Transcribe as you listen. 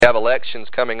have elections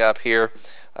coming up here,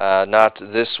 not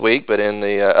this week, but in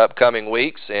the upcoming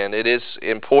weeks, and it is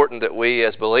important that we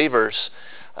as believers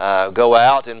go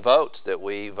out and vote, that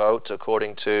we vote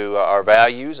according to our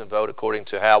values and vote according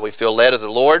to how we feel led of the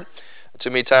Lord. Too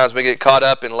many times we get caught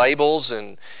up in labels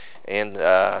and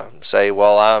say,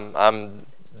 well, I'm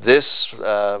this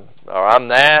or I'm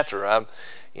that, or I'm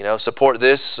support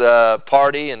this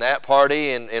party and that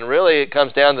party, and really it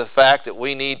comes down to the fact that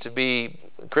we need to be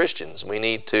Christians. We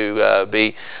need to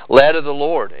be led of the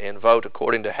Lord and vote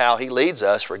according to how He leads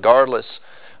us, regardless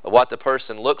of what the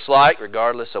person looks like,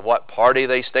 regardless of what party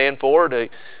they stand for.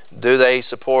 Do they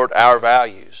support our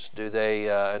values? Do they?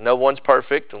 No one's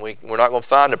perfect, and we're not going to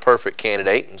find a perfect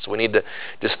candidate, and so we need to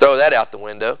just throw that out the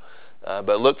window.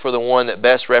 But look for the one that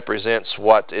best represents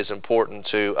what is important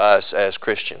to us as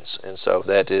Christians, and so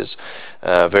that is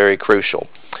very crucial.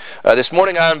 This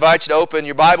morning I invite you to open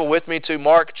your Bible with me to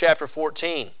Mark chapter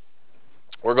 14.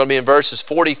 We're going to be in verses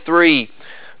 43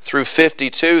 through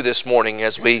 52 this morning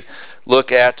as we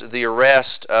look at the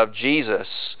arrest of Jesus.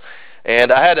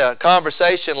 And I had a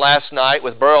conversation last night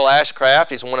with Burl Ashcraft.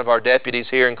 He's one of our deputies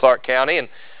here in Clark County, and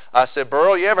I said,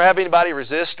 Burl, you ever have anybody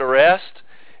resist arrest?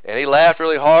 And he laughed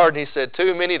really hard, and he said,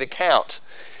 too many to count.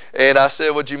 And I said,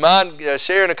 would you mind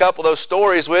sharing a couple of those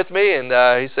stories with me? And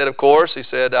he said, of course. He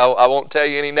said, I won't tell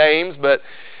you any names, but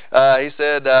he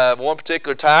said, one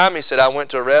particular time, he said, I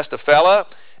went to arrest a fella,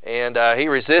 and he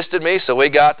resisted me, so we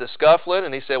got to scuffling.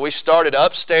 And he said, we started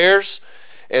upstairs,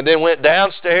 and then went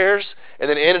downstairs, and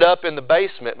then ended up in the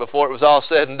basement before it was all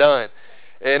said and done.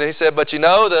 And he said, but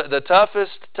the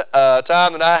toughest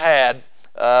time that I had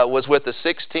was with a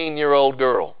 16-year-old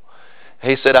girl.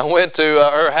 He said, I went to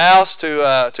her house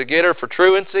to get her for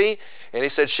truancy, and he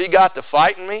said, she got to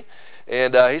fighting me,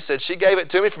 and he said, she gave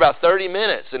it to me for about 30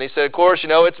 minutes, and he said, of course,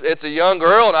 it's a young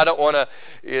girl, and I don't want to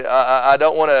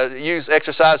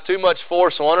exercise too much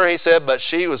force on her, he said, but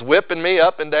she was whipping me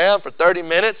up and down for 30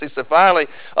 minutes. He said, finally,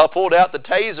 I pulled out the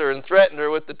taser and threatened her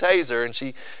with the taser, and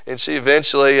she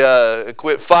eventually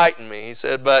quit fighting me. He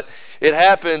said, but it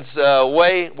happens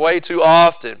way too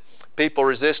often, people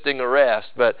resisting arrest.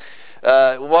 But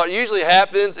what usually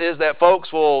happens is that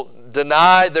folks will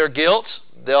deny their guilt.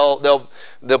 They'll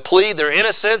plead their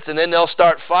innocence, and then they'll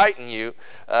start fighting you,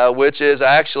 which is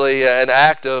actually an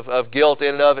act of guilt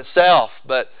in and of itself.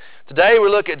 But today we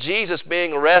look at Jesus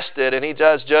being arrested, and He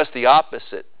does just the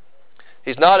opposite.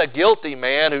 He's not a guilty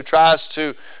man who tries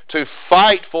to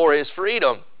fight for his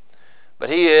freedom, but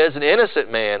he is an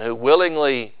innocent man who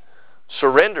willingly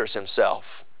surrenders himself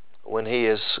when he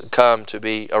has come to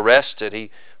be arrested. He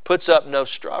puts up no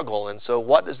struggle. And so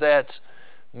what does that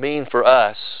mean for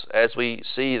us as we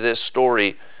see this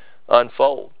story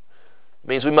unfold? It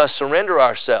means we must surrender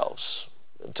ourselves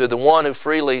to the one who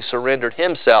freely surrendered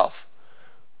Himself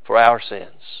for our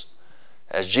sins.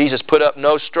 As Jesus put up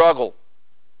no struggle,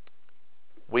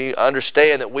 we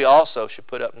understand that we also should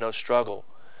put up no struggle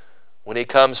when He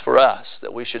comes for us,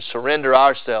 that we should surrender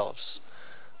ourselves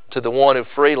to the one who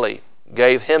freely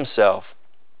gave Himself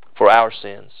for our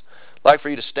sins. I'd like for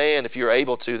you to stand, if you're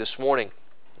able to, this morning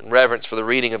in reverence for the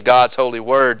reading of God's holy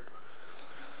word.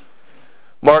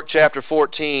 Mark chapter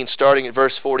 14, starting at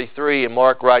verse 43, and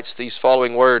Mark writes these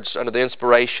following words under the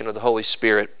inspiration of the Holy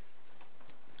Spirit.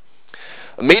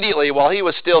 Immediately, while he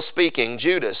was still speaking,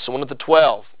 Judas, one of the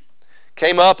 12,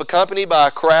 came up accompanied by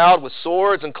a crowd with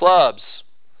swords and clubs,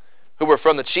 who were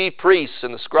from the chief priests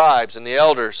and the scribes and the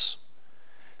elders.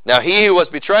 Now he who was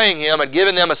betraying him had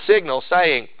given them a signal,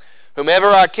 saying, whomever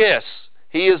I kiss,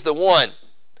 he is the one.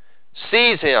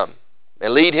 Seize him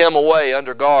and lead him away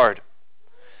under guard.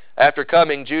 After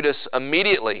coming, Judas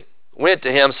immediately went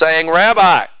to him, saying,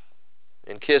 Rabbi,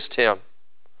 and kissed him.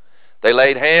 They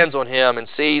laid hands on him and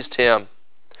seized him.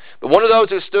 But one of those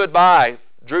who stood by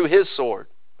drew his sword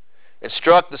and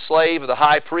struck the slave of the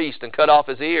high priest and cut off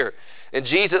his ear. And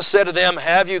Jesus said to them,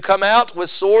 have you come out with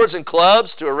swords and clubs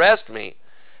to arrest me,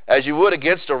 as you would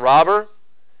against a robber?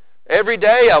 Every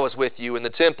day I was with you in the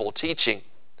temple teaching,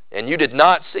 and you did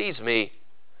not seize me.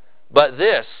 But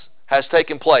this has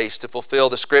taken place to fulfill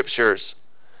the Scriptures.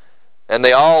 And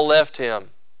they all left him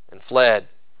and fled.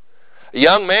 A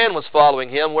young man was following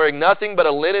him, wearing nothing but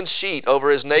a linen sheet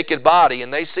over his naked body,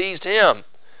 and they seized him.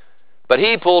 But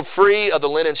he pulled free of the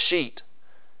linen sheet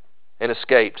and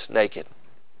escaped naked.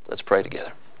 Let's pray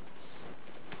together.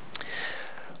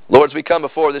 Lord, as we come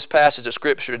before this passage of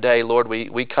Scripture today, Lord,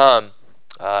 we come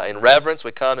in reverence,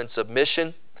 we come in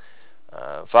submission.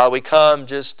 Father, we come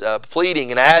just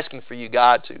pleading and asking for you,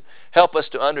 God, to help us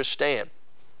to understand.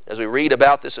 As we read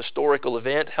about this historical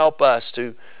event, help us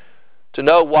to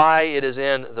know why it is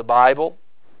in the Bible.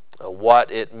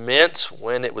 what it meant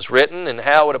when it was written and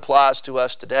how it applies to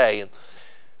us today. And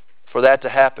for that to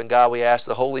happen, God, we ask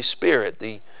the Holy Spirit,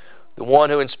 the one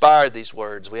who inspired these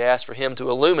words, we ask for Him to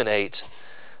illuminate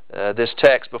this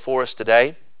text before us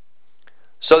today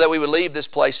so that we would leave this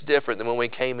place different than when we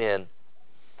came in.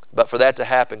 But for that to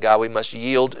happen, God, we must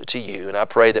yield to You. And I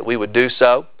pray that we would do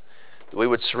so, that we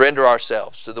would surrender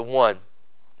ourselves to the one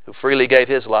who freely gave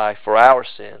His life for our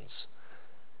sins,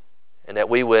 and that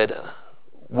we would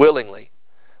willingly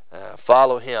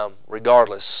follow Him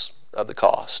regardless of the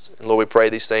cost. And Lord, we pray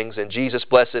these things in Jesus'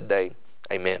 blessed name.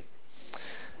 Amen.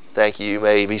 Thank you. You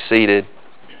may be seated.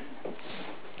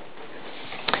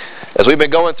 As we've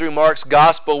been going through Mark's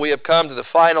Gospel, we have come to the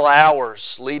final hours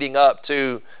leading up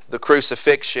to the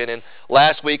crucifixion. And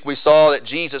last week we saw that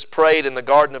Jesus prayed in the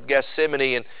Garden of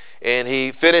Gethsemane, and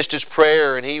He finished His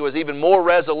prayer, and He was even more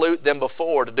resolute than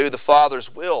before to do the Father's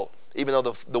will, even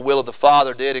though the will of the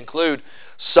Father did include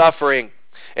suffering.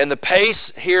 And the pace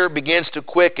here begins to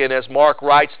quicken as Mark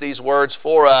writes these words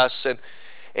for us.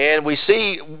 And we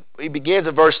see, he begins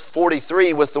in verse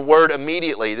 43 with the word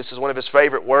immediately. This is one of his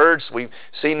favorite words. We've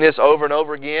seen this over and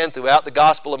over again throughout the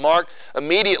Gospel of Mark.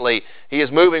 Immediately, he is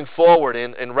moving forward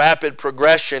in rapid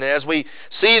progression. And as we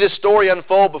see the story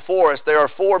unfold before us, there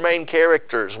are four main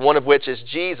characters, one of which is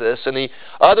Jesus, and the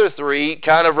other three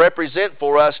kind of represent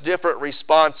for us different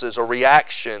responses or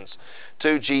reactions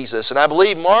to Jesus. And I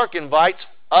believe Mark invites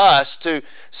us to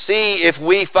see if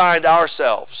we find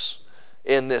ourselves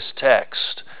in this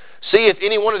text. See if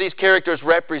any one of these characters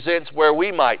represents where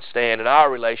we might stand in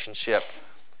our relationship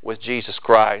with Jesus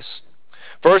Christ.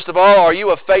 First of all, are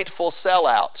you a faithful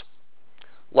sellout?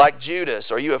 Like Judas,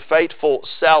 are you a faithful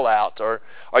sellout? Or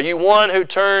are you one who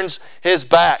turns his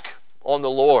back on the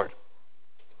Lord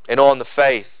and on the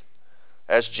faith,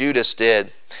 as Judas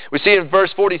did? We see in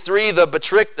verse 43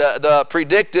 the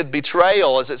predicted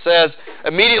betrayal, as it says,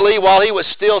 immediately while he was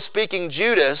still speaking,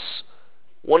 Judas,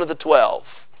 one of the 12,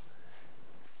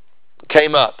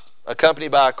 came up,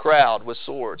 accompanied by a crowd with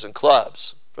swords and clubs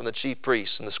from the chief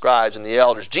priests and the scribes and the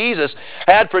elders. Jesus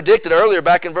had predicted earlier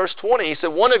back in verse 20, He said,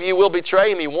 one of you will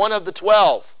betray me, one of the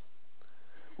 12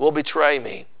 will betray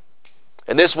me.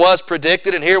 And this was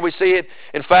predicted, and here we see it,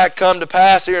 in fact, come to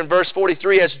pass here in verse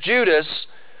 43 as Judas,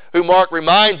 who Mark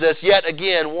reminds us, yet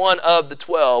again, one of the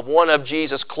 12, one of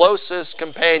Jesus' closest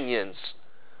companions,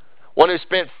 one who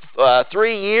spent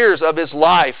 3 years of his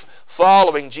life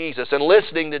following Jesus and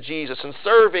listening to Jesus and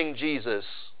serving Jesus,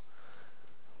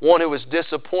 one who was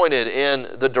disappointed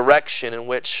in the direction in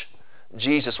which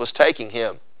Jesus was taking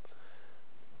him,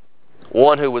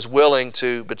 one who was willing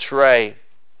to betray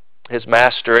his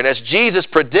master. And as Jesus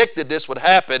predicted this would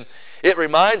happen, it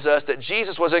reminds us that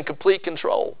Jesus was in complete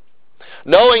control.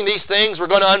 Knowing these things were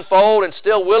going to unfold and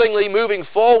still willingly moving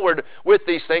forward with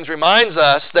these things reminds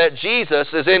us that Jesus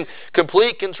is in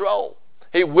complete control.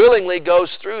 He willingly goes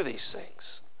through these things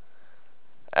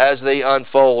as they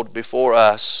unfold before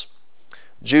us.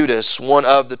 Judas, one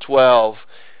of the 12,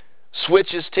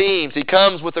 switches teams. He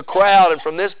comes with a crowd, and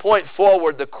from this point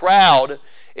forward, the crowd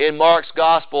in Mark's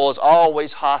Gospel is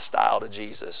always hostile to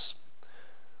Jesus.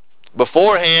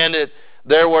 Beforehand,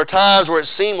 there were times where it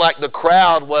seemed like the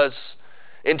crowd was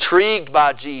intrigued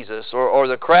by Jesus, or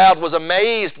the crowd was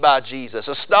amazed by Jesus,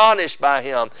 astonished by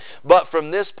Him. But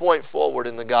from this point forward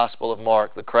in the Gospel of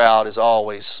Mark, the crowd is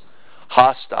always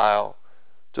hostile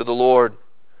to the Lord.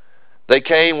 They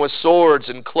came with swords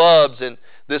and clubs, and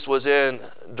this was in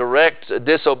direct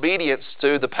disobedience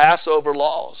to the Passover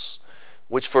laws,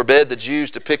 which forbid the Jews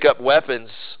to pick up weapons.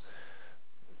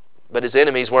 But His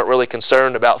enemies weren't really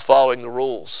concerned about following the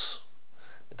rules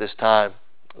at this time.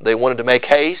 They wanted to make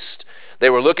haste. They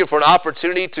were looking for an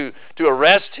opportunity to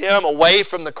arrest Him away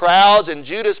from the crowds, and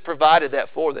Judas provided that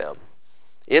for them.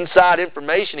 Inside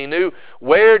information. He knew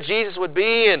where Jesus would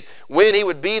be and when He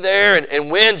would be there,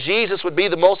 and when Jesus would be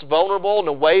the most vulnerable and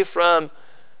away from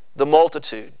the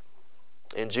multitude.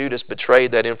 And Judas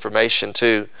betrayed that information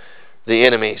to the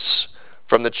enemies,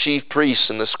 from the chief priests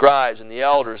and the scribes and the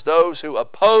elders, those who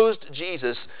opposed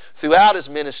Jesus throughout His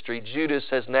ministry. Judas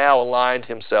has now aligned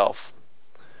himself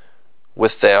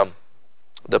with them.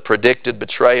 The predicted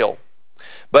betrayal.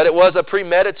 But it was a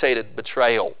premeditated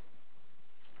betrayal.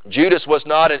 Judas was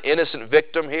not an innocent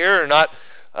victim here, or not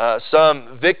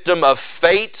some victim of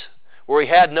fate where he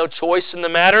had no choice in the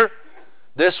matter.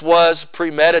 This was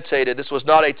premeditated. This was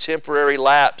not a temporary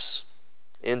lapse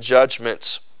in judgments.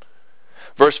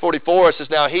 Verse 44 says,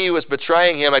 now he who was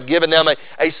betraying Him had given them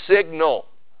a signal.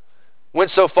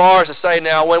 Went so far as to say,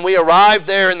 now when we arrive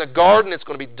there in the garden, it's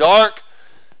going to be dark.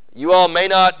 You all may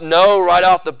not know right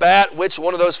off the bat which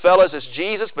one of those fellows is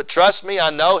Jesus, but trust me, I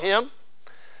know him.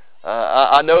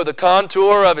 I know the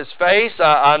contour of his face.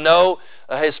 I know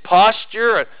his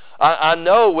posture. And I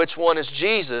know which one is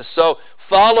Jesus. So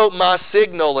follow my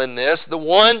signal in this. The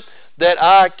one that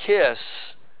I kiss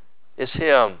is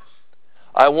him.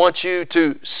 I want you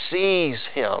to seize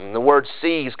him. The word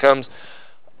seize comes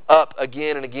up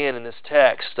again and again in this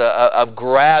text of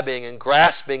grabbing and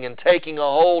grasping and taking a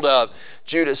hold of.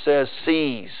 Judas says,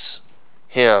 seize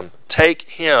him. Take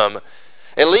him.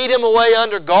 And lead him away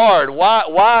under guard.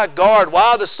 Why guard?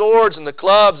 Why the swords and the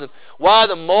clubs? And why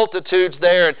the multitudes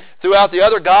there? And throughout the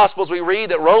other Gospels we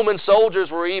read that Roman soldiers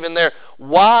were even there.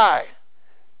 Why?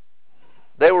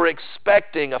 They were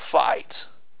expecting a fight.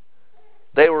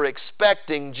 They were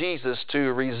expecting Jesus to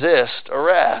resist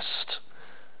arrest.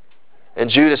 And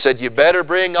Judas said, you better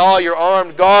bring all your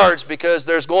armed guards because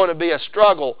there's going to be a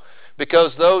struggle,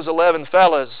 because those 11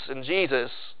 fellas and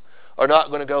Jesus are not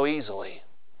going to go easily.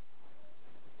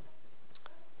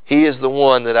 He is the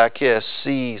one that I kiss.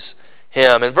 Seize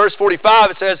him. In verse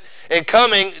 45 it says, and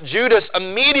coming, Judas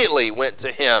immediately went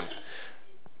to him.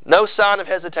 No sign of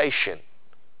hesitation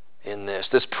in this.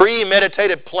 This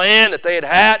premeditated plan that they had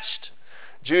hatched.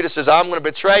 Judas says, I'm going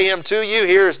to betray him to you.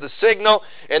 Here's the signal.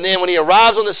 And then when he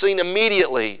arrives on the scene,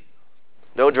 immediately,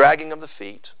 no dragging of the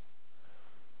feet.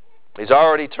 He's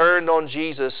already turned on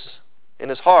Jesus in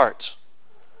his heart.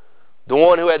 The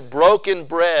one who had broken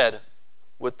bread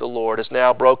with the Lord has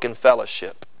now broken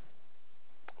fellowship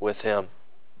with him.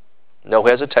 No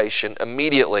hesitation.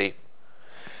 Immediately,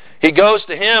 he goes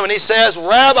to him and he says,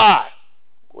 Rabbi,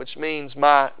 which means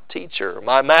my teacher,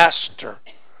 my master.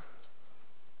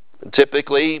 And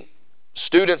typically,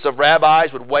 students of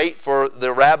rabbis would wait for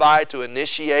the rabbi to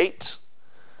initiate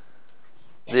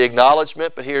the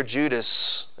acknowledgement, but here Judas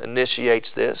initiates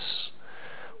this.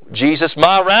 Jesus,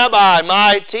 my rabbi,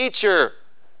 my teacher.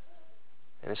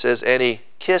 And it says, and he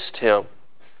kissed him.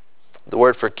 The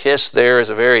word for kiss there is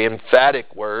a very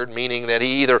emphatic word, meaning that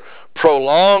he either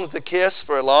prolonged the kiss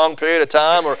for a long period of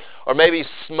time or maybe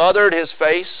smothered his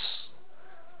face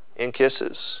in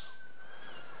kisses.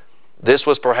 This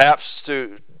was perhaps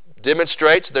to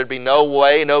demonstrate there'd be no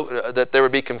way that there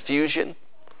would be confusion.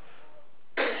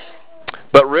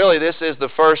 But really, this is the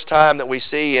first time that we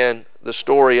see in the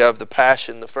story of the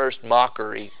Passion, the first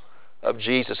mockery of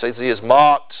Jesus. As he is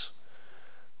mocked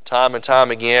time and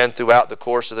time again throughout the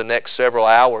course of the next several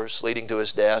hours leading to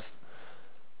his death.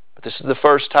 But this is the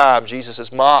first time Jesus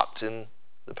is mocked in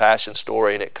the Passion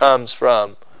story, and it comes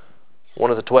from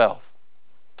one of the 12,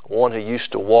 one who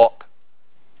used to walk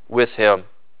with him,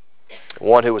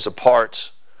 one who was a part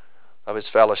of his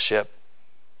fellowship.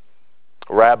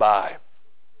 Rabbi,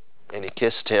 and he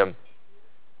kissed him.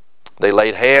 They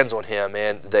laid hands on him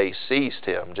and they seized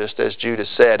him, just as Judas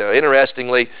said.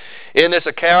 Interestingly, in this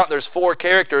account there's 4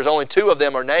 characters. Only 2 of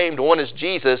them are named. One is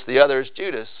Jesus, the other is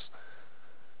Judas.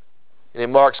 And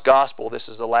in Mark's Gospel, this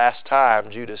is the last time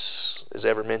Judas is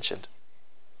ever mentioned.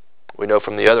 We know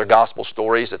from the other Gospel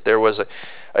stories that there was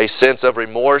a sense of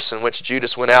remorse in which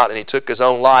Judas went out and he took his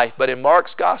own life. But in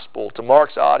Mark's Gospel, to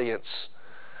Mark's audience,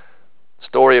 the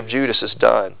story of Judas is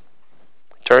done.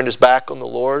 He turned his back on the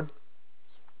Lord.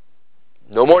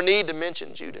 No more need to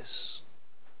mention Judas.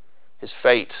 His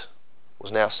fate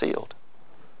was now sealed.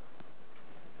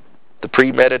 The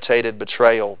premeditated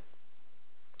betrayal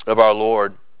of our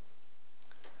Lord.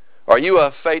 Are you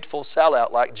a faithful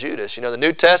sellout like Judas? You know, the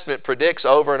New Testament predicts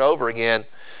over and over again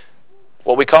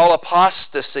what we call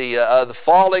apostasy, the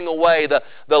falling away,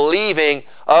 the leaving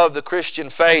of the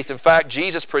Christian faith. In fact,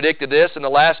 Jesus predicted this in the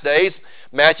last days.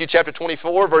 Matthew chapter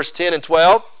 24, verse 10 and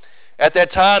 12. At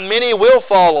that time, many will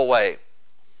fall away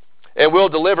and will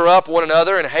deliver up one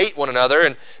another and hate one another.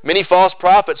 And many false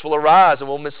prophets will arise and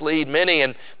will mislead many.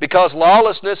 And because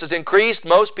lawlessness is increased,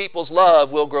 most people's love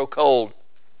will grow cold.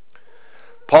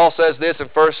 Paul says this in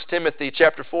 1 Timothy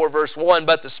chapter 4, verse 1,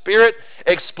 but the Spirit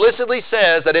explicitly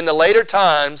says that in the later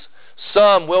times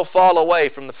some will fall away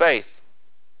from the faith,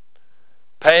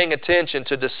 paying attention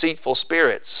to deceitful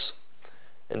spirits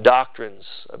and doctrines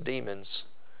of demons.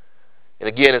 And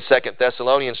again in 2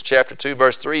 Thessalonians chapter 2,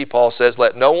 verse 3, Paul says,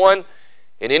 let no one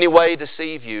in any way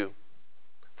deceive you,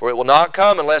 for it will not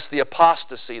come unless the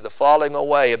apostasy, the falling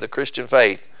away of the Christian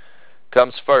faith,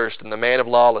 comes first, and the man of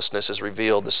lawlessness is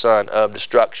revealed, the son of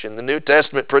destruction. The New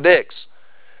Testament predicts,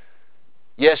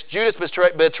 yes, Judas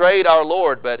betrayed our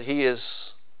Lord, but he is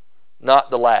not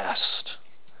the last.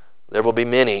 There will be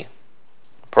many,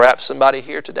 perhaps somebody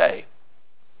here today,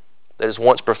 that has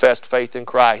once professed faith in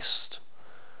Christ,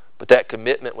 but that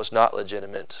commitment was not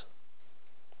legitimate.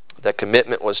 That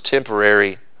commitment was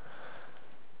temporary.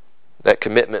 That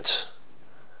commitment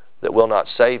that will not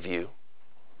save you.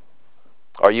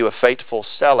 Are you a faithful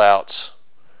sellout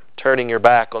turning your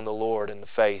back on the Lord in the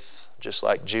faith, just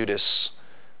like Judas,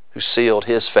 who sealed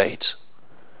his fate?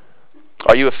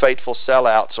 Are you a faithful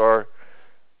sellout, or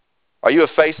are you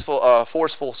a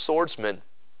forceful swordsman?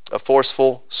 A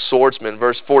forceful swordsman.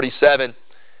 Verse 47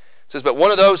 says, "But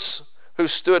one of those who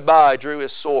stood by drew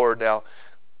his sword." Now,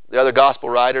 the other gospel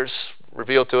writers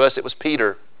reveal to us it was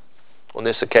Peter on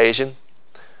this occasion,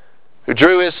 who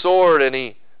drew his sword and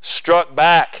he struck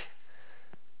back,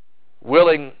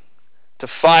 willing to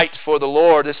fight for the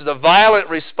Lord. This is a violent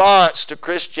response to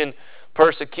Christian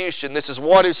persecution. This is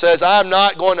one who says, I'm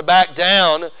not going to back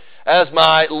down as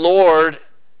my Lord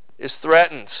is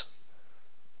threatened.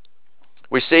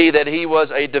 We see that he was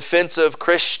a defensive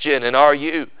Christian, and are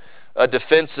you a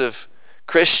defensive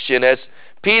Christian? As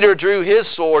Peter drew his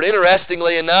sword,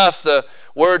 interestingly enough, the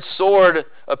word sword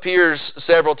appears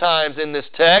several times in this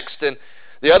text, and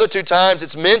the other two times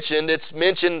it's mentioned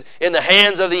in the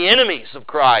hands of the enemies of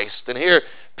Christ. And here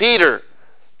Peter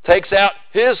takes out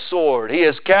his sword. He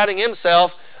is counting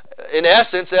himself, in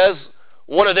essence, as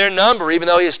one of their number. Even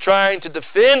though he is trying to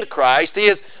defend Christ, he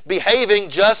is behaving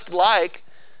just like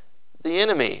the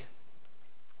enemy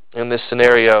in this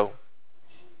scenario,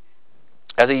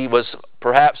 as he was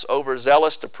perhaps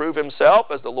overzealous to prove himself,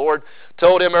 as the Lord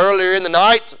told him earlier in the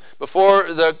night,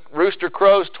 before the rooster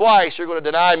crows twice, you're going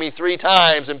to deny me 3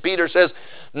 times. And Peter says,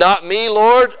 not me,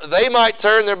 Lord. They might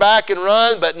turn their back and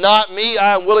run, but not me.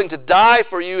 I am willing to die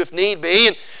for you if need be.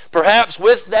 And perhaps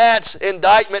with that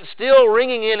indictment still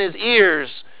ringing in his ears,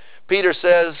 Peter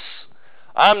says,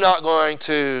 I'm not going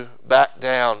to back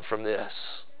down from this.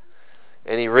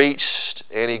 And he reached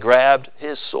and he grabbed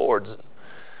his sword,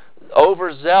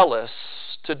 overzealous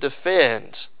to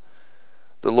defend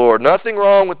the Lord. Nothing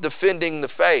wrong with defending the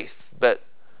faith, but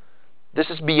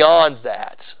this is beyond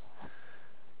that.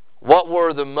 What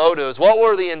were the motives? What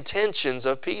were the intentions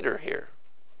of Peter here?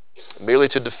 Merely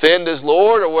to defend his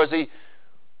Lord, or was he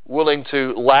willing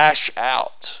to lash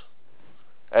out,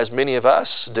 as many of us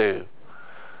do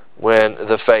when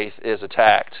the faith is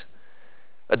attacked?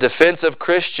 A defensive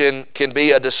Christian can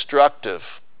be a destructive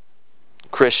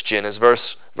Christian, as verse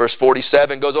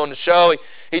 47 goes on to show.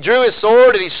 He drew his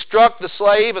sword and he struck the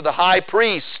slave of the high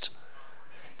priest,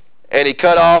 and he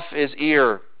cut off his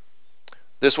ear.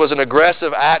 This was an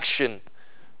aggressive action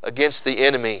against the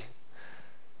enemy.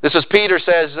 This is Peter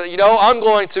says, I'm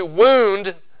going to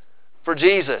wound for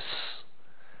Jesus.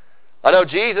 I know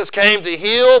Jesus came to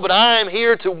heal, but I am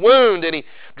here to wound. And he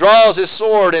draws his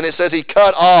sword, and it says he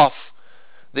cut off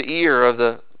the ear of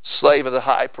the slave of the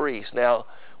high priest. Now,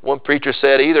 one preacher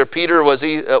said either Peter was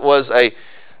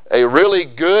a really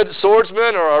good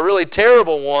swordsman or a really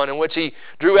terrible one, in which he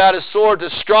drew out his sword to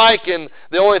strike, and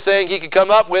the only thing he could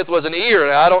come up with was an ear.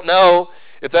 Now, I don't know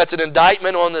if that's an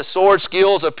indictment on the sword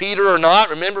skills of Peter or not.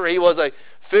 Remember, he was a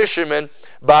fisherman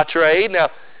by trade. Now,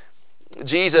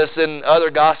 Jesus in other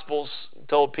Gospels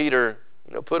told Peter,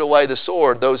 put away the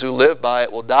sword. Those who live by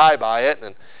it will die by it.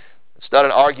 And it's not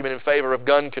an argument in favor of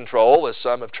gun control, as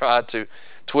some have tried to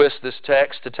twist this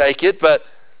text to take it. But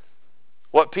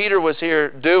what Peter was here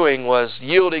doing was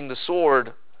yielding the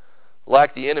sword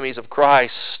like the enemies of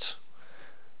Christ,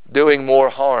 doing more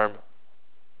harm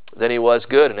than he was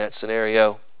good in that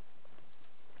scenario.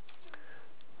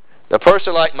 A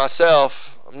person like myself,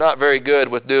 I'm not very good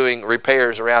with doing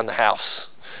repairs around the house.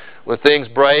 When things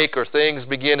break or things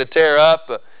begin to tear up,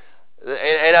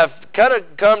 and I've kind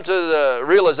of come to the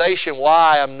realization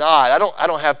why I'm not. I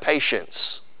don't have patience.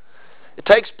 It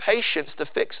takes patience to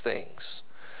fix things.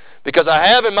 Because I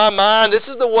have in my mind, this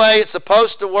is the way it's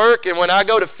supposed to work, and when I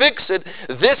go to fix it,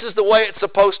 this is the way it's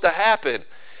supposed to happen.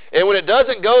 And when it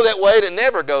doesn't go that way, it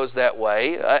never goes that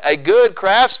way. A good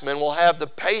craftsman will have the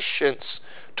patience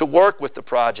to work with the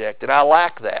project, and I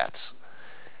lack that.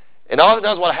 And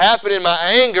oftentimes what happens in my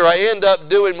anger, I end up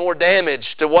doing more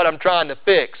damage to what I'm trying to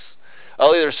fix.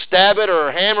 I'll either stab it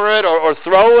or hammer it or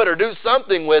throw it or do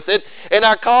something with it, and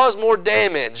I cause more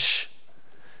damage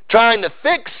trying to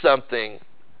fix something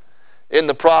in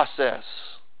the process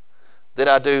than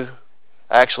I do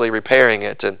actually repairing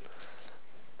it. And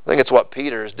I think it's what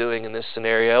Peter is doing in this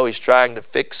scenario. He's trying to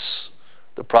fix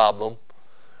the problem,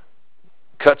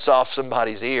 cuts off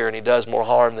somebody's ear, and he does more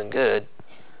harm than good.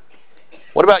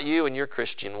 What about you in your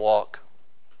Christian walk?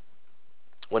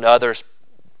 When others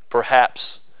perhaps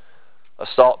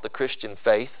assault the Christian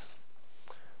faith,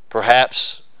 perhaps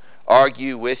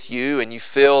argue with you, and you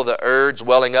feel the urge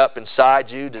welling up inside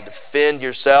you to defend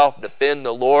yourself, defend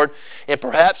the Lord, and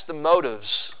perhaps the motives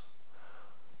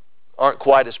aren't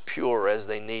quite as pure as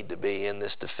they need to be in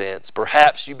this defense.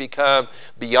 Perhaps you become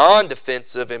beyond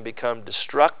defensive and become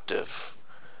destructive,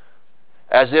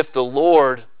 as if the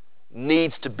Lord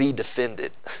needs to be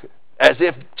defended. As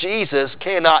if Jesus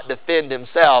cannot defend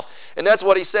himself. And that's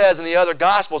what he says in the other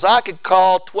Gospels. I could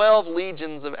call 12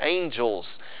 legions of angels,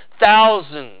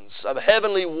 thousands of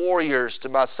heavenly warriors to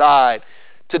my side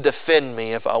to defend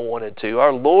me if I wanted to.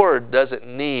 Our Lord doesn't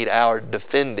need our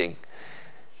defending.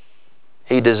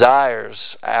 He desires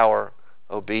our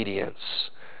obedience.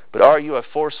 But are you a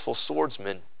forceful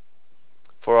swordsman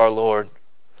for our Lord?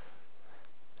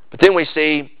 But then we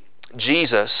see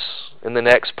Jesus in the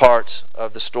next part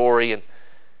of the story, and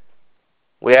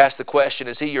we ask the question,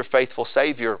 is He your faithful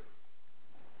Savior?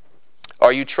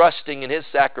 Are you trusting in His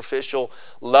sacrificial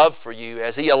love for you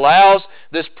as He allows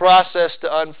this process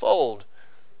to unfold?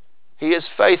 He is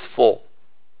faithful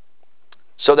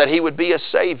so that He would be a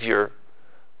Savior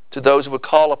to those who would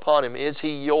call upon Him. Is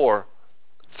He your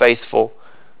faithful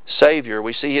Savior?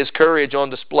 We see His courage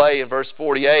on display in verse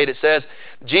 48. It says,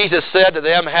 Jesus said to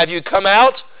them, have you come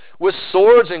out with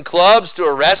swords and clubs to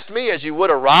arrest me as you would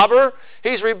a robber?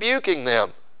 He's rebuking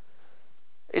them.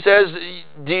 He says,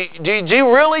 do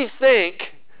you really think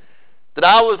that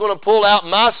I was going to pull out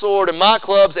my sword and my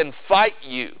clubs and fight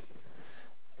you?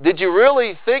 Did you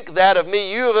really think that of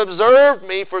me? You have observed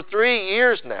me for 3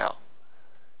 years now.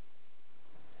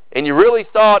 And you really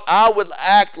thought I would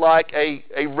act like a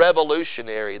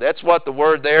revolutionary. That's what the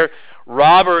word there,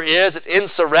 robber, is. An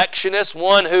insurrectionist,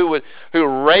 one who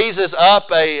raises up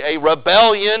a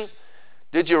rebellion.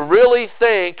 Did you really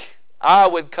think I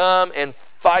would come and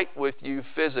fight with you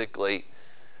physically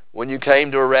when you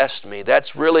came to arrest me?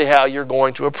 That's really how you're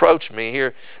going to approach me.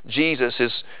 Here,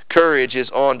 Jesus' courage is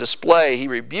on display. He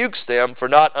rebukes them for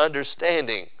not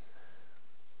understanding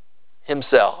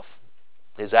Himself,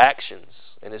 His actions,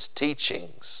 and His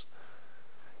teachings.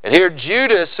 And here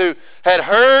Judas, who had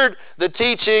heard the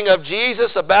teaching of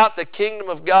Jesus about the kingdom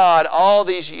of God all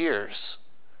these years,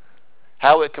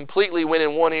 how it completely went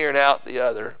in one ear and out the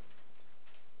other,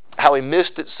 how he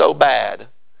missed it so bad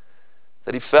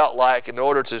that he felt like in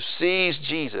order to seize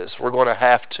Jesus, we're going to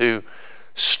have to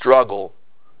struggle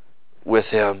with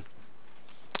Him.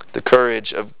 The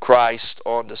courage of Christ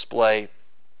on display.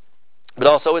 But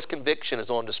also His conviction is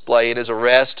on display in His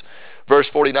arrest. Verse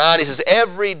 49, He says,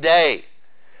 every day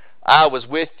I was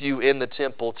with you in the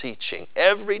temple teaching.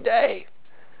 Every day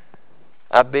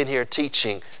I've been here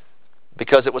teaching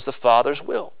because it was the Father's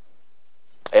will.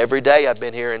 Every day I've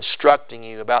been here instructing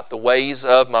you about the ways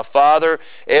of my Father.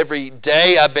 Every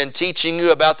day I've been teaching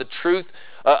you about the truth,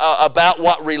 about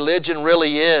what religion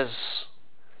really is.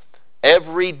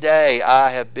 Every day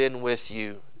I have been with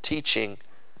you teaching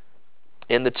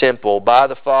in the temple by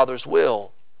the Father's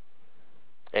will,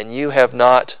 and you have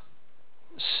not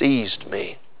seized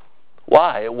me.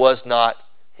 Why? It was not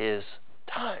His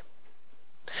time.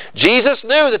 Jesus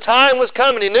knew the time was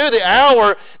coming. He knew the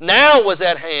hour now was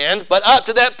at hand, but up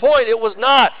to that point it was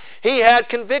not. He had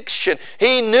conviction.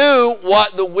 He knew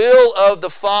what the will of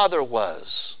the Father was.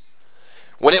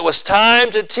 When it was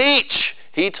time to teach,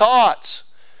 He taught.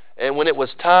 And when it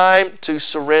was time to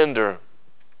surrender,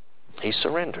 He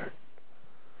surrendered.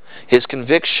 His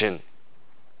conviction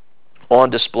on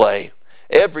display.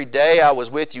 Every day I was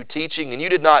with you teaching, and you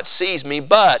did not seize me,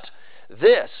 but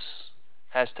this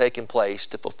has taken place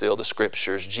to fulfill the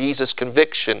Scriptures. Jesus'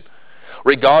 conviction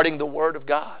regarding the Word of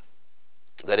God,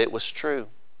 that it was true,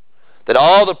 that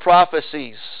all the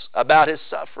prophecies about His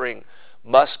suffering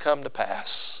must come to pass.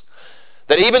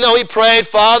 That even though He prayed,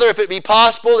 Father, if it be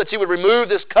possible that you would remove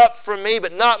this cup from me,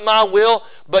 but not my will,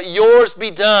 but yours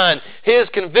be done. His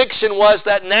conviction was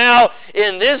that now,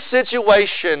 in this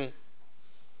situation,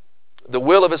 the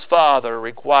will of His Father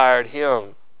required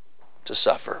Him to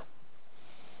suffer.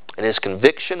 And His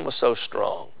conviction was so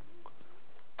strong,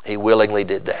 He willingly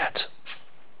did that.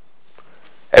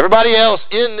 Everybody else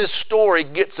in this story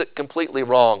gets it completely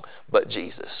wrong, but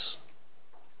Jesus.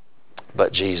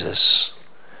 But Jesus.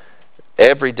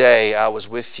 Every day I was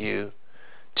with you,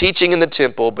 teaching in the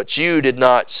temple, but you did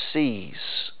not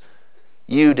seize.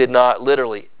 You did not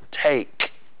literally take.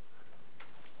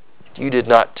 You did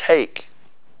not take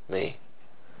me.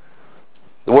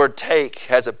 The word take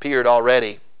has appeared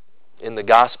already in the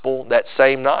gospel that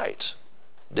same night,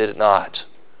 did it not?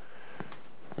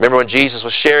 Remember when Jesus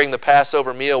was sharing the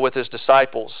Passover meal with His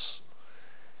disciples?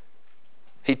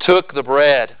 He took the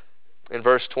bread in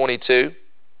verse 22.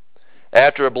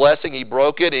 After a blessing, He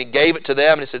broke it and He gave it to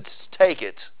them and He said, take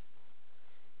it.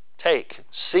 Take.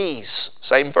 Seize.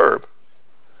 Same verb.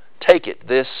 Take it.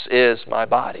 This is my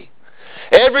body.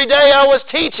 Every day I was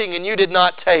teaching and you did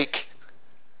not take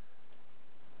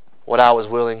what I was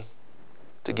willing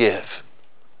to give.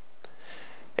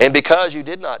 And because you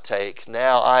did not take,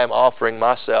 now I am offering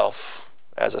myself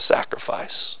as a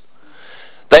sacrifice.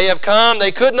 They have come.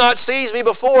 They could not seize me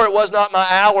before. It was not my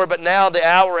hour, but now the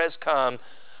hour has come.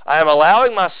 I am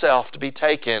allowing myself to be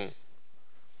taken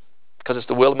because it's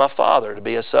the will of my Father to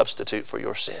be a substitute for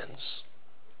your sins.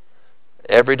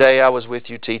 Every day I was with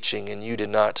you teaching, and you did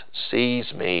not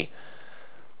seize me.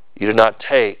 You did not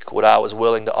take what I was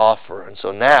willing to offer. And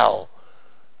so now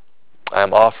I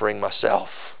am offering myself.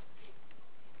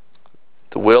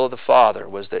 The will of the Father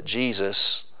was that Jesus,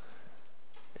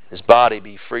 His body,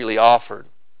 be freely offered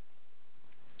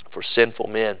for sinful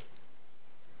men.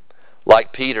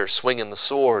 Like Peter swinging the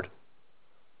sword,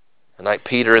 and like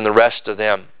Peter and the rest of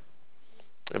them.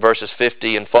 In verses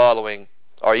 50 and following,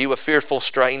 are you a fearful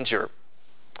stranger?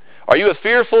 Are you a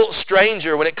fearful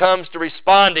stranger when it comes to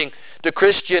responding to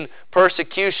Christian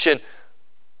persecution?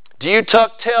 Do you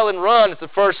tuck tail and run at the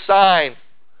first sign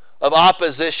of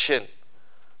opposition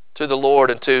to the Lord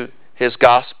and to His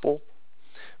gospel?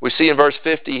 We see in verse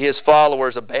 50, His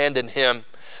followers abandon Him.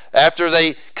 After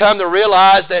they come to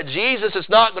realize that Jesus is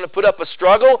not going to put up a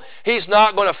struggle, He's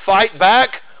not going to fight back,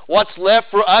 what's left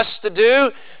for us to do?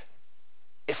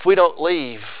 If we don't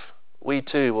leave, we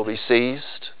too will be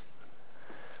seized.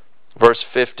 Verse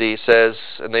 50 says,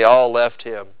 and they all left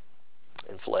Him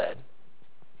and fled.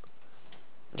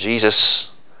 Jesus,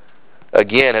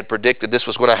 again, had predicted this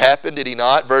was going to happen, did He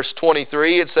not? Verse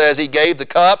 23, it says He gave the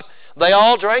cup. They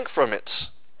all drank from it.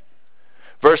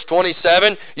 Verse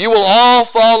 27, you will all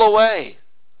fall away.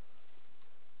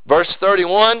 Verse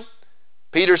 31,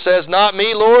 Peter says, not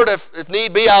me, Lord. If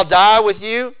need be, I'll die with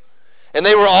you. And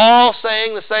they were all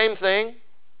saying the same thing.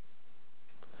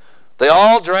 They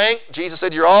all drank. Jesus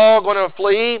said, you're all going to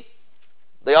flee.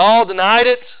 They all denied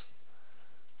it.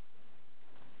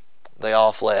 They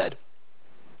all fled.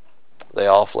 They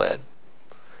all fled.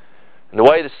 And the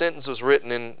way the sentence was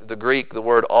written in the Greek, the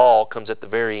word all comes at the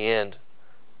very end.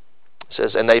 It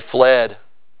says, and they fled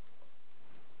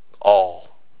all.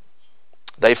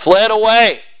 They fled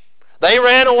away. They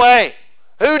ran away.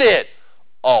 Who did?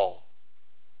 All.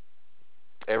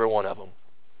 Every one of them.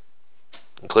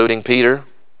 Including Peter.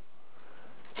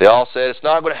 They all said, it's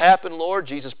not going to happen, Lord.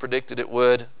 Jesus predicted it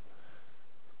would.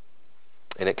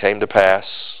 And it came to pass.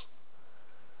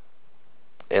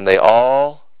 And they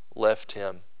all left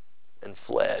Him and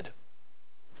fled.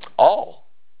 All.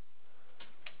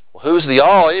 Well, who's the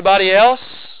all? Anybody else?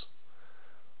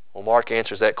 Well, Mark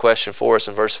answers that question for us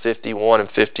in verse 51 and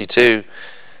 52.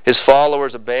 His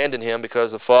followers abandoned Him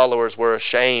because the followers were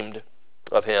ashamed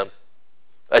of Him.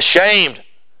 Ashamed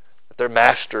that their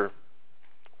master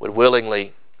would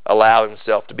willingly allow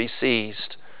Himself to be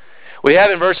seized. We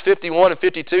have in verse 51 and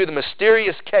 52 the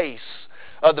mysterious case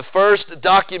of the first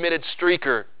documented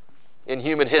streaker in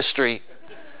human history.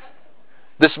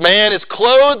 This man is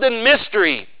clothed in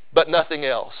mystery, but nothing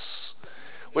else.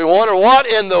 We wonder what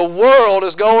in the world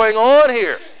is going on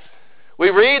here. We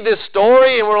read this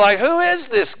story and we're like, who is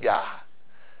this guy?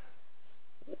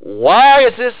 Why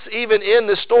is this even in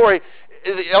the story?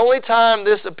 The only time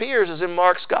this appears is in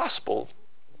Mark's Gospel.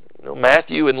 You know,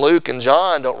 Matthew and Luke and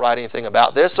John don't write anything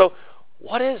about this. So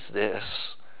what is this?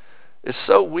 It's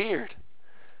so weird.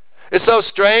 It's so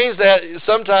strange that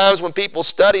sometimes when people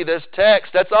study this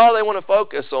text, that's all they want to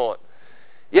focus on.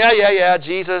 Yeah,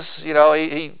 Jesus,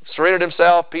 he surrendered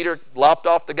Himself. Peter lopped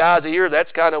off the guy's ear.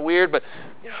 That's kind of weird, but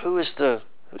who's the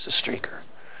streaker?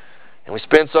 And we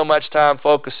spend so much time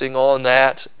focusing on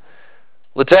that.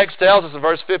 The text tells us in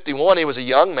verse 51 he was a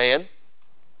young man.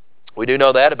 We do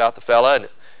know that about the fella, and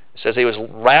it says he was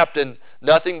wrapped in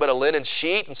nothing but a linen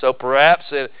sheet, and so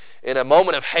perhaps in a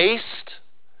moment of haste,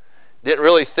 didn't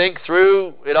really think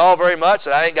through it all very much,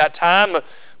 and I ain't got time,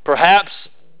 perhaps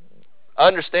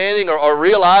understanding or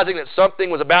realizing that something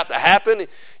was about to happen.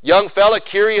 Young fella,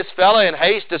 curious fella, in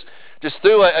haste just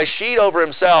threw a sheet over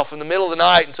himself in the middle of the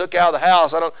night and took out of the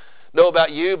house. I don't know about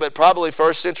you, but probably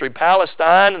first century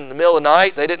Palestine, in the middle of the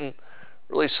night, they didn't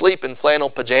really sleep in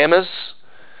flannel pajamas.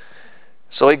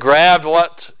 So he grabbed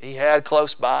what he had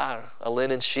close by, a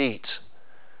linen sheet,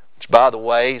 which, by the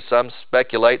way, some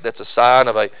speculate that's a sign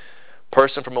of a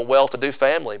person from a well-to-do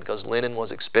family because linen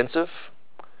was expensive.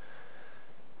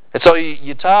 And so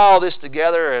you tie all this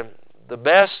together, and the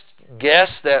best guess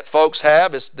that folks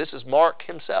have is this is Mark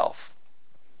himself.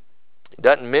 He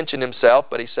doesn't mention himself,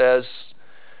 but he says,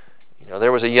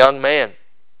 there was a young man.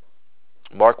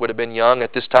 Mark would have been young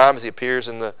at this time as he appears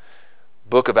in the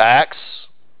book of Acts.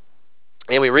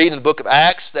 And we read in the book of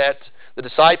Acts that the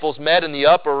disciples met in the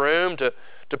upper room to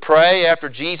pray after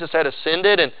Jesus had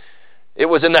ascended. And it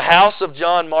was in the house of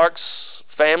John Mark's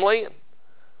family.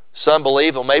 Some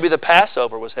believe, maybe the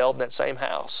Passover was held in that same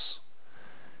house.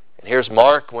 And here's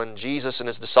Mark when Jesus and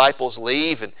his disciples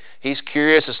leave, and he's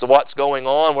curious as to what's going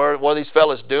on, what are these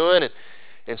fellas doing?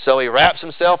 And so he wraps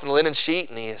himself in a linen sheet,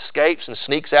 and he escapes and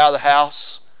sneaks out of the house,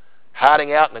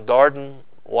 hiding out in the garden,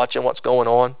 watching what's going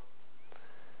on.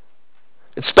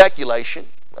 It's speculation.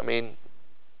 I mean,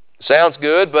 sounds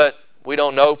good, but we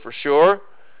don't know for sure.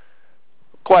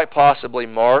 Quite possibly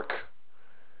Mark.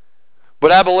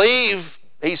 But I believe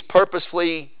he's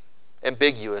purposefully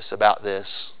ambiguous about this.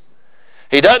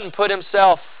 He doesn't put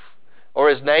himself or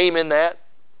his name in that.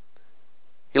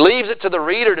 He leaves it to the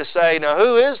reader to say, now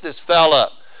who is this fella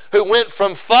who went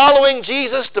from following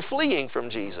Jesus to fleeing from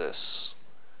Jesus?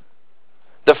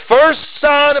 The first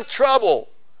sign of trouble,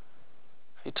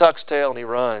 he tucks tail and he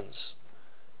runs.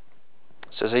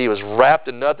 It says he was wrapped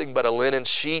in nothing but a linen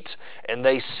sheet, and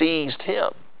they seized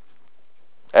him.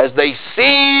 As they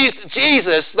seized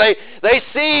Jesus, they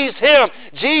seized him.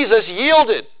 Jesus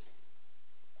yielded.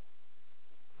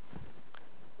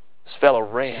 This fellow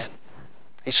ran.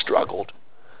 He struggled.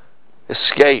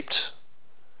 Escaped.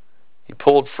 He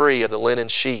pulled free of the linen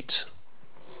sheet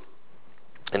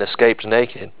and escaped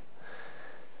naked.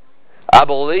 I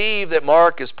believe that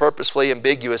Mark is purposefully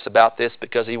ambiguous about this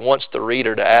because he wants the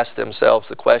reader to ask themselves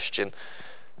the question,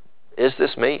 is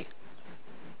this me?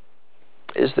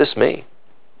 Is this me?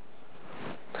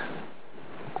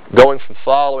 Going from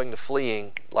following to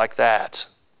fleeing like that.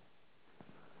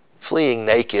 Fleeing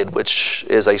naked, which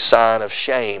is a sign of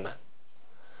shame.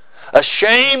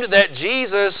 Ashamed that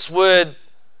Jesus would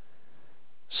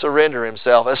surrender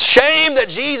himself. Ashamed that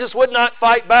Jesus would not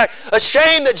fight back.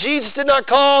 Ashamed that Jesus did not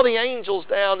call the angels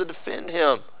down to defend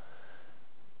him.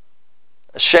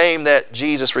 Ashamed that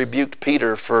Jesus rebuked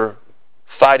Peter for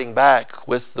fighting back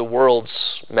with the world's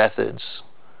methods.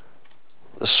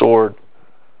 The sword.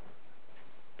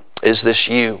 Is this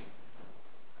you?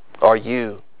 Are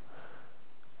you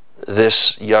this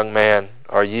young man?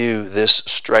 Are you this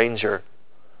stranger?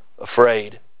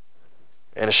 Afraid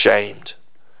and ashamed.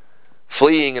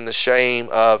 Fleeing in the shame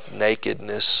of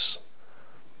nakedness.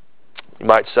 You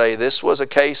might say this was a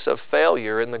case of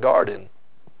failure in the garden.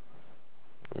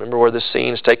 Remember where this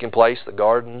scene is taking place? The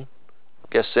Garden of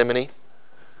Gethsemane.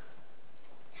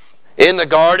 In the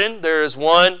garden there is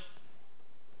one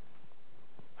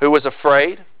who was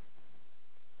afraid.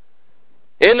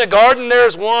 In the garden there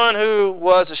is one who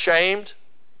was ashamed.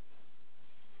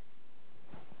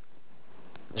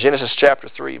 Genesis chapter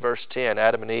 3 verse 10,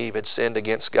 Adam and Eve had sinned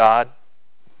against God,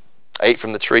 ate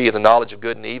from the tree of the knowledge of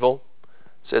good and evil.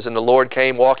 It says, and the Lord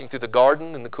came walking through the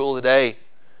garden in the cool of the day.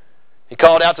 He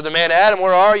called out to the man, Adam,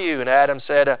 where are you? And Adam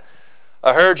said,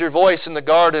 I heard your voice in the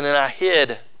garden and I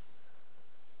hid,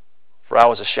 for I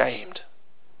was ashamed.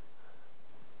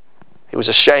 He was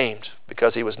ashamed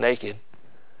because he was naked.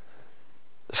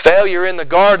 The failure in the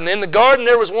garden. In the garden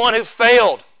there was one who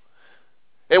failed.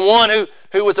 And one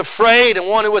who was afraid, and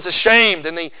one who was ashamed,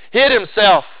 and he hid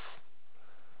himself.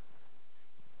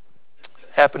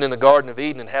 Happened in the Garden of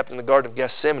Eden and happened in the Garden of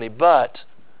Gethsemane, but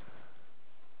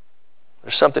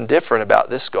there's something different about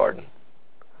this garden.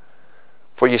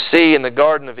 For you see, in the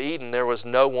Garden of Eden there was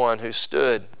no one who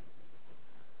stood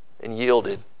and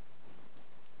yielded.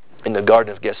 In the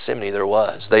Garden of Gethsemane there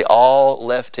was. They all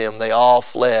left him, they all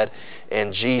fled,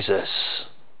 and Jesus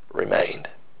remained.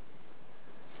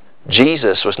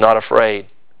 Jesus was not afraid.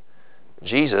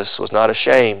 Jesus was not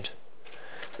ashamed.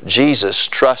 Jesus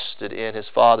trusted in his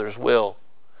Father's will.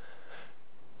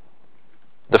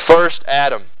 The first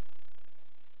Adam,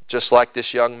 just like this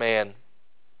young man,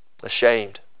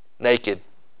 ashamed, naked.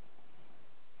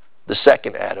 The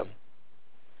second Adam,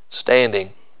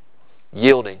 standing,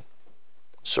 yielding,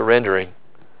 surrendering,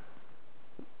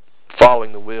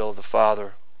 following the will of the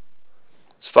Father.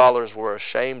 His followers were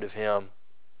ashamed of him.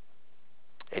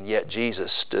 And yet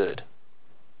Jesus stood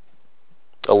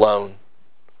alone.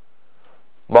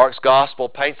 Mark's Gospel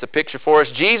paints the picture for us.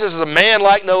 Jesus is a man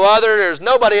like no other. There's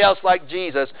nobody else like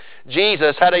Jesus.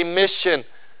 Jesus had a mission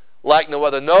like no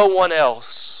other. No one else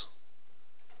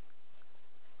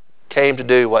came to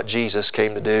do what Jesus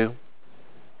came to do.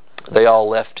 They all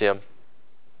left him.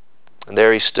 And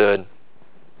there he stood,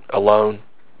 alone.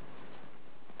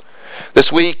 This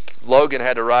week, Logan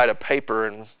had to write a paper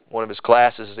in one of his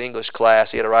classes, his English class.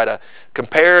 He had to write a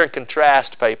compare and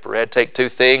contrast paper. He had to take two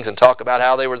things and talk about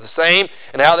how they were the same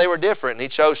and how they were different.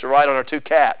 And he chose to write on our two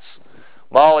cats,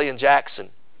 Molly and Jackson.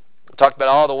 We talked about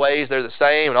all the ways they're the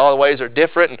same and all the ways they're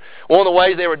different. And one of the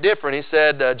ways they were different, he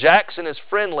said, Jackson is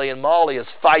friendly and Molly is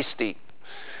feisty.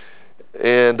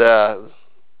 And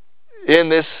in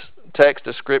this text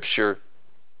of Scripture,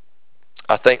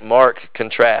 I think Mark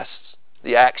contrasts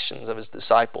the actions of his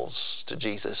disciples to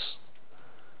Jesus.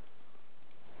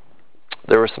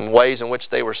 There were some ways in which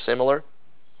they were similar,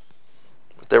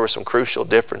 but there were some crucial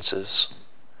differences.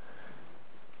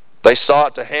 They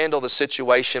sought to handle the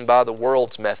situation by the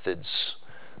world's methods,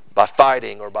 by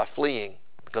fighting or by fleeing,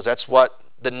 because that's what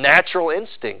the natural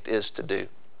instinct is to do.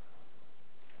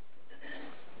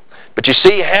 But you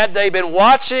see, had they been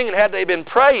watching and had they been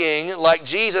praying like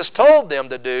Jesus told them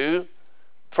to do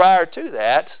prior to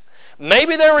that,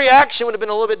 maybe their reaction would have been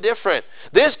a little bit different.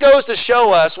 This goes to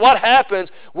show us what happens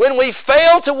when we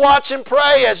fail to watch and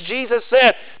pray, as Jesus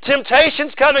said.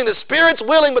 Temptation's coming, the spirit's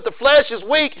willing, but the flesh is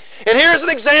weak. And here's an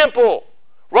example,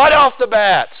 right off the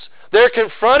bat. They're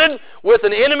confronted with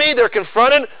an enemy. They're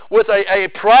confronted with a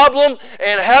problem.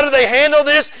 And how do they handle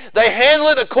this? They handle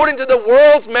it according to the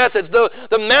world's methods,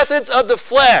 the methods of the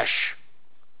flesh.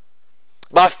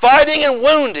 By fighting and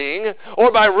wounding,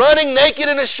 or by running naked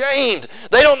and ashamed.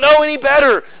 They don't know any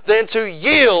better than to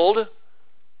yield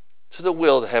to the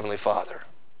will of the Heavenly Father.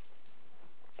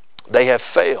 They have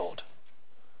failed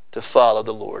to follow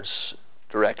the Lord's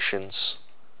directions.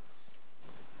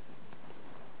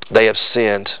 They have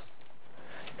sinned.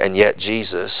 And yet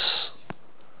Jesus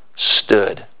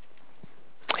stood.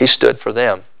 He stood for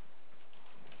them.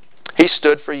 He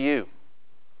stood for you.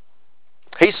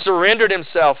 He surrendered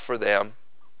Himself for them.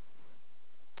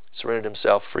 Surrendered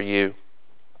Himself for you.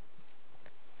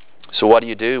 So what do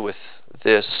you do with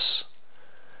this?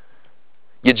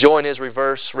 You join His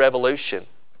reverse revolution.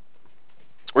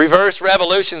 Reverse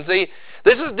revolution. See,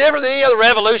 this is different than any other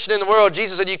revolution in the world.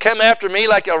 Jesus said, you come after me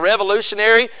like a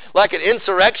revolutionary, like an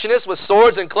insurrectionist with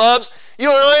swords and clubs. You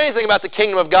don't know anything about the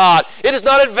kingdom of God. It is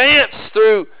not advanced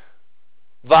through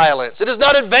violence. It is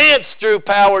not advanced through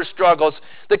power struggles.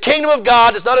 The kingdom of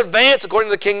God does not advance according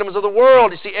to the kingdoms of the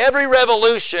world. You see, every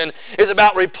revolution is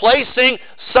about replacing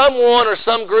someone or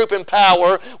some group in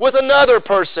power with another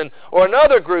person or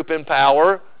another group in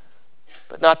power,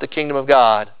 but not the kingdom of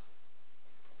God.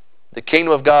 The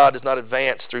kingdom of God does not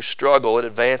advance through struggle. It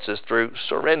advances through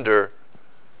surrender.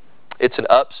 It's an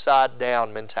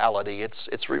upside-down mentality.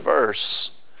 It's reverse.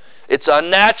 It's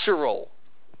unnatural.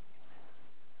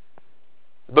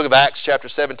 The book of Acts, chapter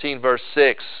 17, verse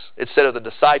 6, it said of the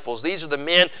disciples, these are the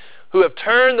men who have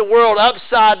turned the world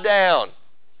upside down.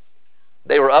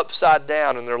 They were upside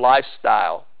down in their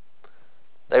lifestyle.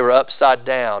 They were upside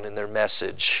down in their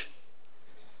message.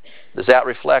 Does that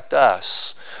reflect us?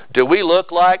 Do we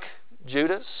look like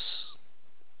Judas?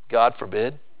 God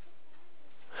forbid.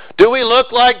 Do we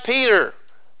look like Peter,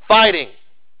 fighting,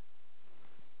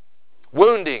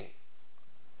 wounding,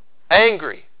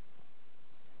 angry?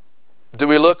 Do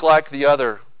we look like the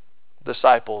other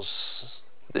disciples,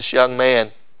 this young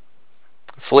man,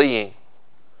 fleeing?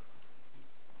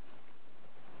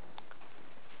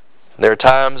 There are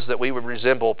times that we would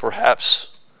resemble perhaps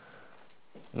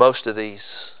most of these,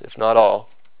 if not all.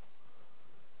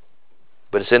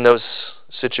 But it's in those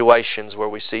situations where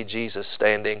we see Jesus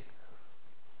standing.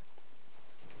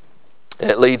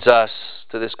 And it leads us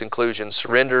to this conclusion: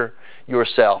 surrender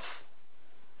yourself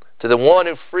to the one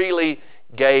who freely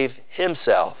gave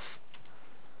Himself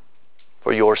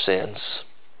for your sins.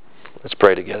 Let's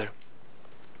pray together.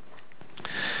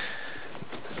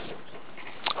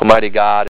 Almighty God,